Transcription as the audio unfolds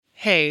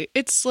Hey,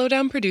 it's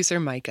Slowdown producer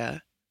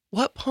Micah.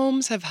 What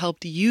poems have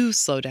helped you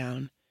slow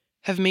down,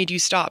 have made you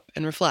stop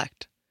and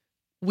reflect?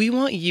 We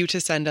want you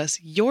to send us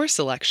your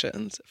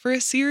selections for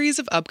a series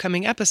of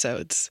upcoming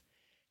episodes.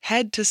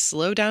 Head to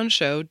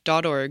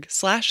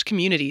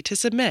slowdownshow.org/community to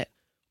submit,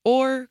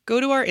 or go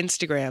to our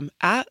Instagram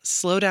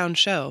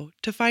 @slowdownshow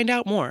to find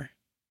out more.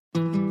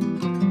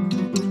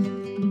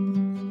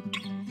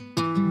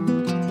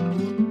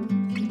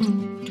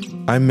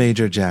 I'm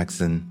Major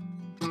Jackson,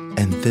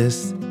 and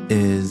this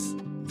is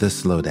The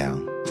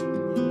Slowdown.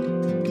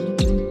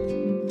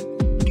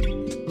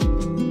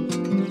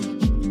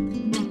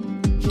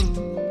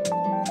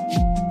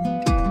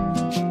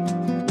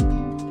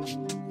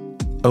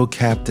 O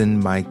Captain,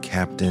 my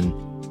Captain,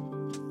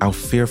 our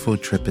fearful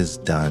trip is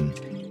done,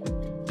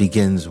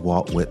 begins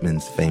Walt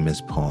Whitman's famous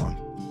poem.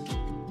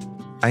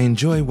 I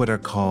enjoy what are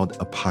called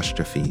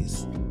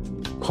apostrophes,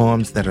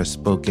 poems that are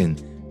spoken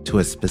to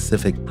a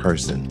specific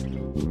person.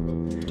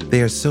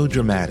 They are so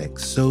dramatic,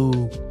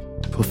 so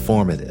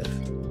performative.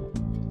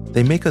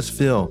 They make us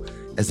feel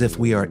as if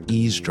we are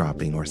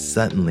eavesdropping or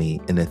suddenly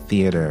in a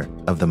theater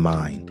of the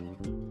mind.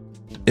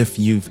 If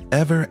you've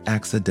ever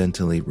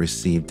accidentally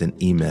received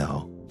an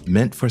email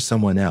meant for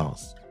someone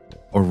else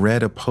or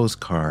read a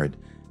postcard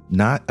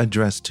not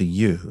addressed to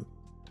you,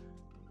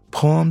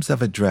 poems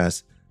of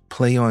address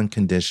play on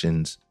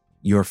conditions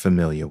you're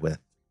familiar with.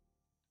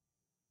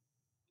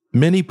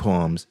 Many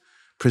poems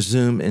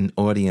presume an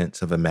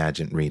audience of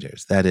imagined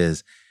readers, that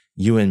is,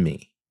 you and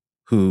me,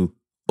 who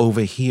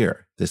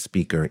overhear the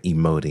speaker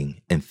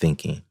emoting and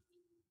thinking.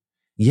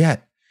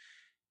 Yet,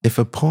 if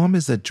a poem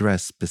is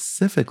addressed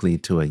specifically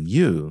to a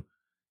you,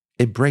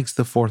 it breaks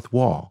the fourth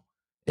wall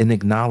in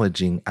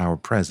acknowledging our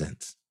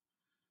presence.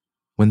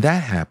 When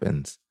that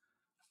happens,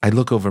 I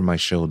look over my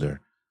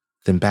shoulder,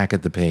 then back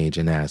at the page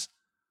and ask,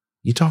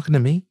 "You talking to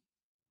me?"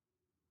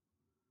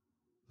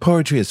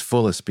 Poetry is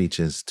full of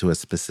speeches to a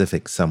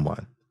specific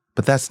someone,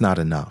 but that's not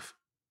enough.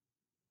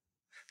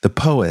 The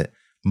poet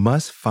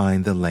must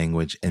find the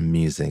language and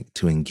music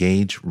to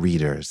engage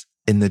readers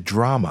in the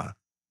drama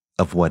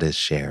of what is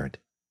shared.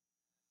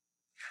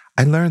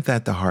 I learned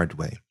that the hard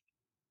way.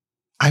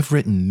 I've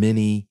written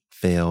many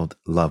failed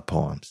love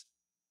poems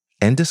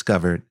and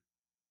discovered,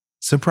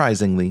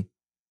 surprisingly,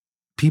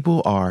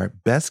 people are,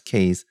 best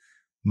case,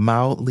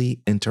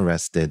 mildly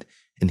interested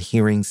in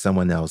hearing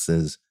someone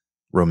else's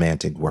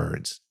romantic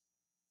words.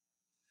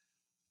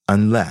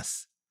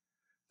 Unless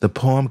the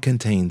poem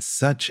contains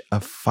such a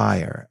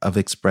fire of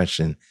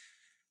expression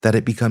that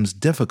it becomes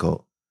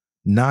difficult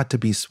not to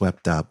be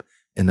swept up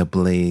in a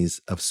blaze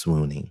of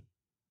swooning.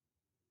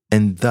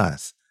 And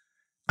thus,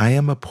 I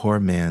am a poor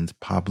man's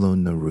Pablo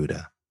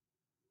Neruda.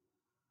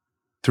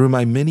 Through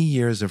my many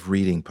years of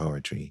reading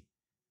poetry,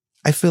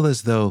 I feel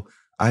as though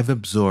I've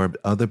absorbed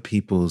other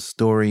people's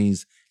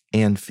stories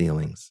and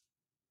feelings.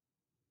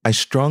 I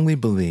strongly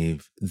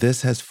believe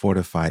this has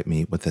fortified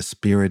me with a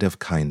spirit of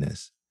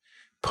kindness,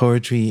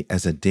 poetry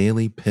as a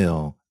daily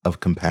pill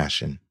of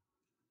compassion.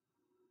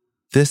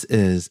 This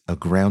is a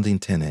grounding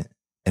tenet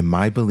in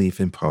my belief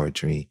in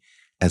poetry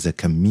as a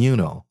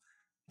communal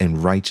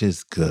and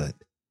righteous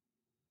good.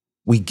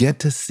 We get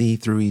to see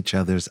through each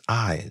other's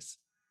eyes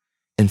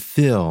and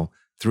feel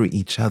through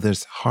each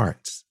other's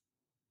hearts.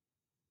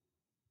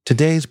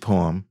 Today's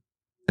poem,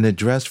 an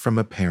address from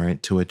a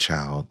parent to a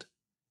child,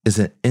 is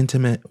an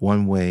intimate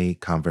one-way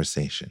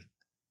conversation.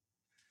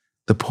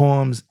 The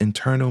poem's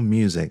internal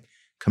music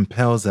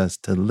compels us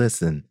to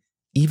listen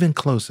even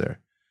closer,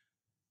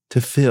 to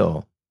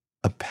feel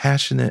a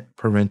passionate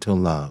parental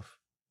love,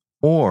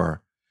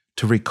 or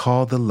to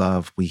recall the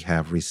love we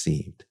have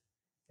received,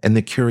 and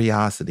the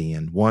curiosity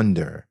and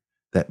wonder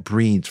that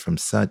breeds from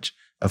such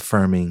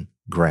affirming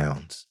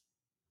grounds.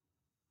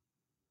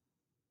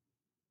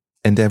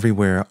 And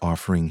Everywhere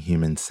Offering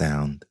Human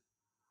Sound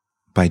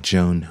by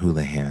Joan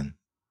Houlihan.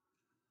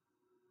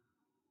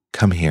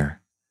 Come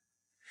here.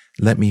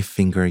 Let me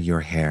finger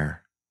your hair.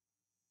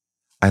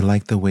 I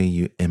like the way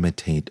you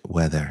imitate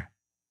weather.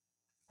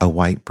 A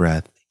white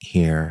breath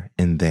here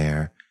and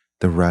there,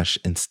 the rush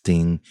and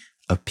sting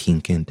of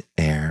pinkened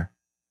air.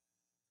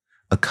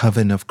 A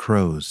coven of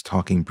crows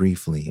talking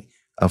briefly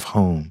of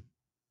home,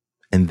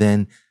 and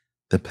then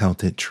the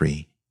pelted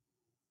tree.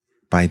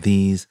 By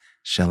these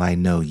shall I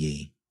know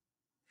ye.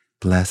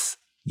 Bless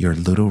your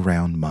little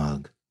round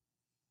mug.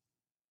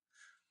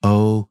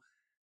 Oh,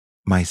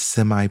 my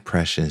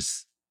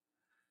semi-precious,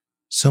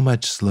 so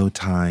much slow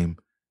time,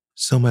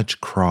 so much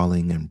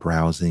crawling and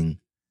browsing,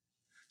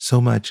 so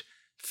much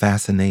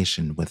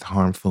fascination with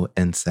harmful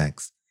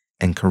insects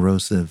and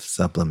corrosive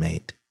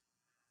sublimate.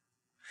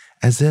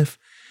 As if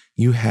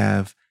you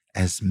have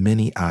as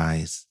many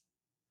eyes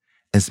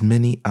as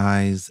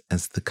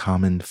the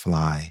common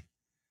fly,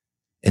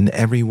 and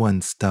every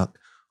one stuck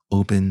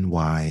open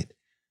wide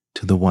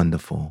to the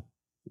wonderful,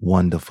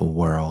 wonderful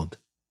world.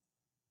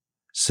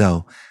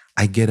 So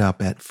I get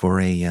up at 4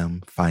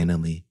 a.m.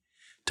 finally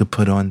to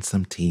put on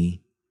some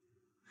tea,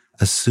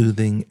 a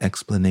soothing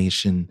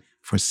explanation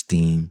for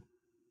steam.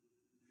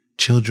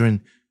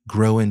 Children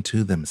grow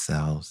into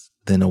themselves,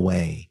 then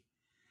away,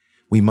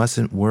 We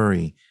mustn't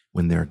worry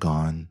when they're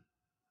gone,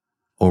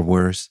 or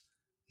worse,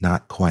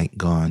 not quite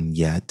gone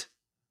yet.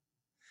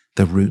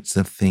 The roots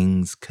of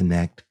things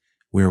connect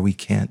where we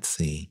can't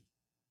see.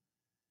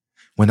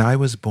 When I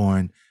was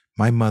born,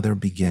 my mother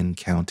began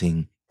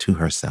counting to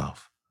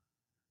herself.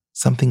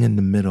 Something in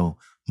the middle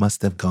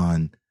must have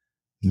gone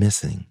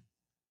missing.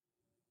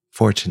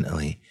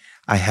 Fortunately,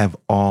 I have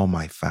all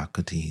my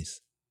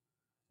faculties.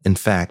 In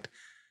fact,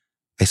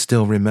 I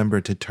still remember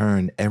to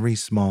turn every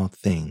small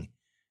thing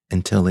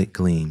until it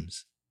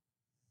gleams.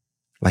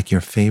 Like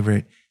your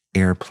favorite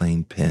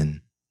airplane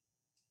pen.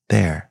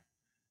 There,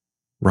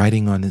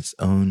 writing on its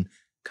own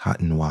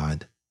cotton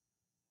wad.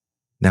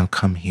 Now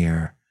come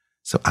here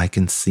so I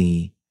can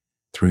see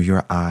through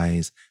your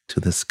eyes to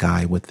the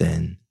sky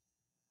within.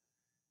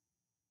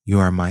 You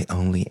are my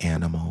only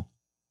animal,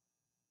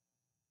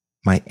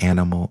 my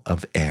animal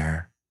of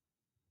air.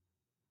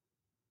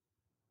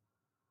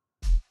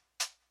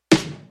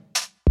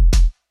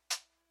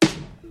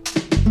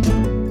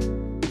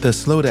 The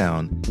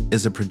Slowdown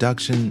is a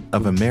production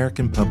of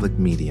American Public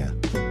Media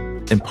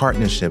in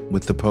partnership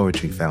with the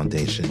Poetry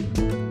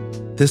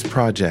Foundation. This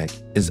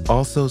project is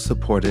also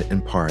supported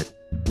in part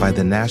by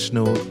the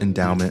National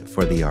Endowment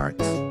for the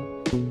Arts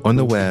on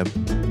the web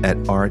at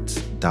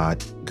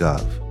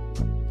arts.gov.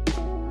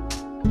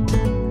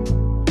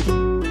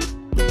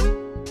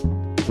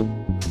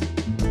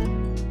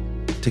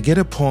 To get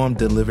a poem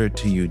delivered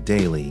to you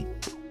daily,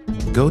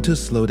 go to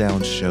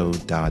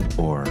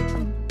slowdownshow.org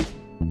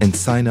and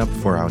sign up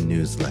for our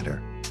newsletter.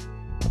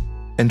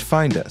 And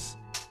find us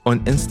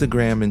on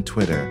Instagram and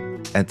Twitter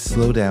at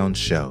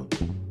slowdownshow.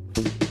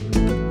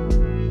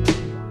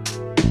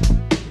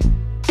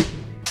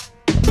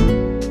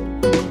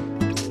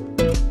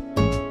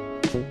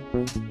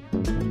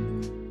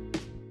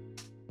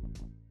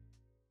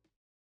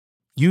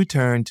 You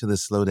turn to the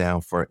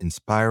Slowdown for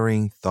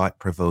inspiring,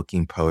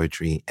 thought-provoking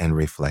poetry and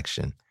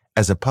reflection.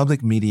 As a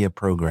public media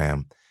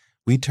program,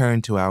 we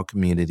turn to our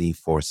community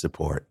for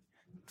support.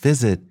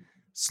 Visit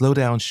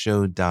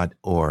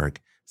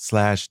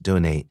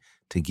slowdownshow.org/donate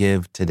to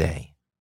give today.